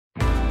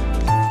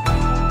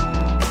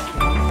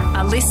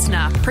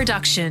listener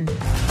production.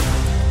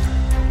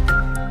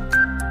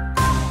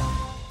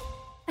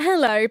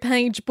 Hello,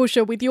 Paige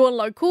Busher with your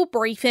local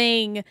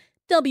briefing.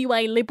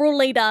 WA Liberal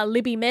leader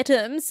Libby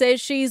Mettam says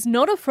she's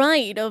not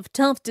afraid of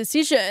tough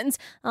decisions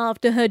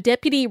after her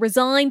deputy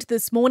resigned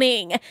this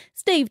morning.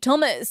 Steve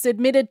Thomas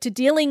admitted to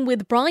dealing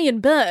with Brian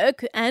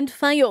Burke and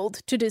failed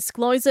to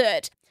disclose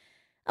it.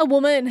 A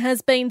woman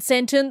has been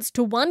sentenced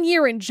to 1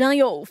 year in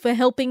jail for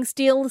helping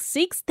steal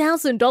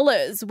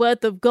 $6,000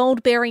 worth of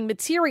gold-bearing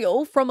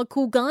material from a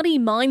Coolgardie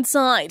mine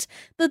site.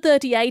 The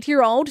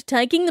 38-year-old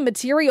taking the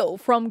material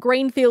from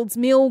Greenfields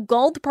Mill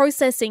gold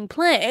processing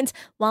plant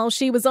while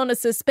she was on a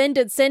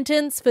suspended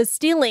sentence for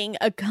stealing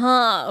a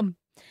car.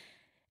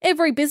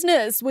 Every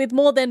business with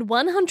more than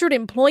 100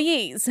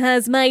 employees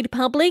has made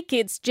public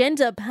its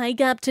gender pay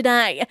gap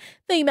today.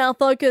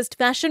 Female-focused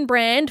fashion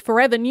brand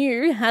Forever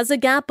New has a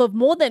gap of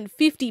more than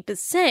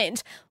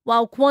 50%,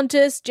 while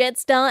Qantas,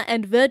 Jetstar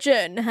and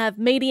Virgin have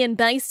median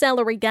base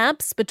salary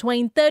gaps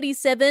between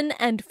 37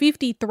 and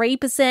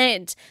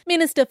 53%.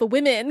 Minister for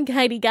Women,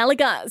 Katie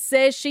Gallagher,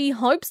 says she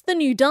hopes the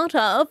new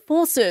data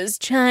forces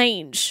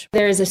change.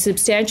 There is a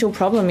substantial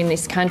problem in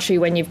this country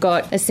when you've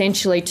got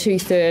essentially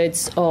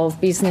 2/3 of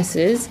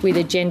businesses with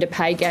a gender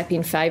pay gap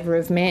in favour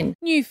of men.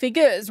 New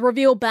figures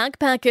reveal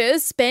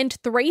backpackers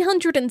spent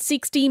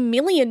 $360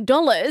 million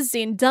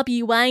in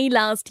WA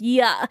last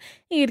year.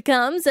 It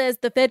comes as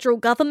the federal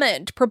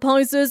government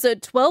proposes a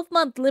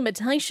 12-month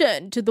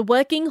limitation to the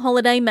working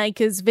holiday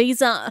makers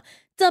visa.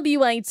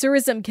 WA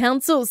Tourism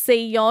Council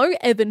CEO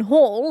Evan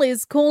Hall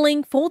is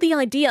calling for the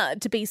idea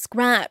to be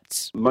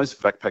scrapped.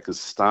 Most backpackers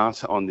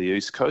start on the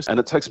East Coast and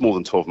it takes more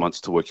than 12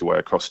 months to work your way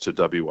across to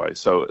WA.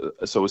 So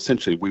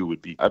essentially we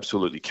would be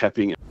absolutely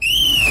capping.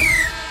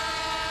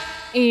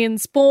 In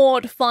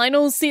sport,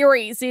 final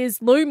series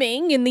is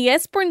looming in the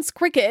Esperance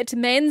Cricket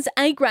men's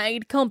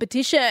A-grade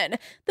competition.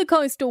 The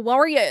Coastal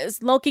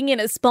Warriors locking in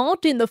a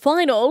spot in the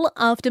final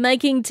after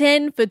making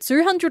 10 for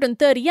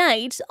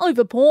 238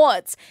 over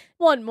Ports.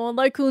 Want more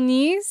local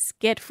news?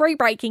 Get free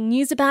breaking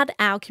news about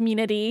our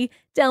community.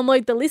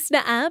 Download the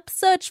Listener app,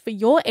 search for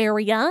your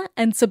area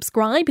and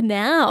subscribe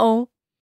now.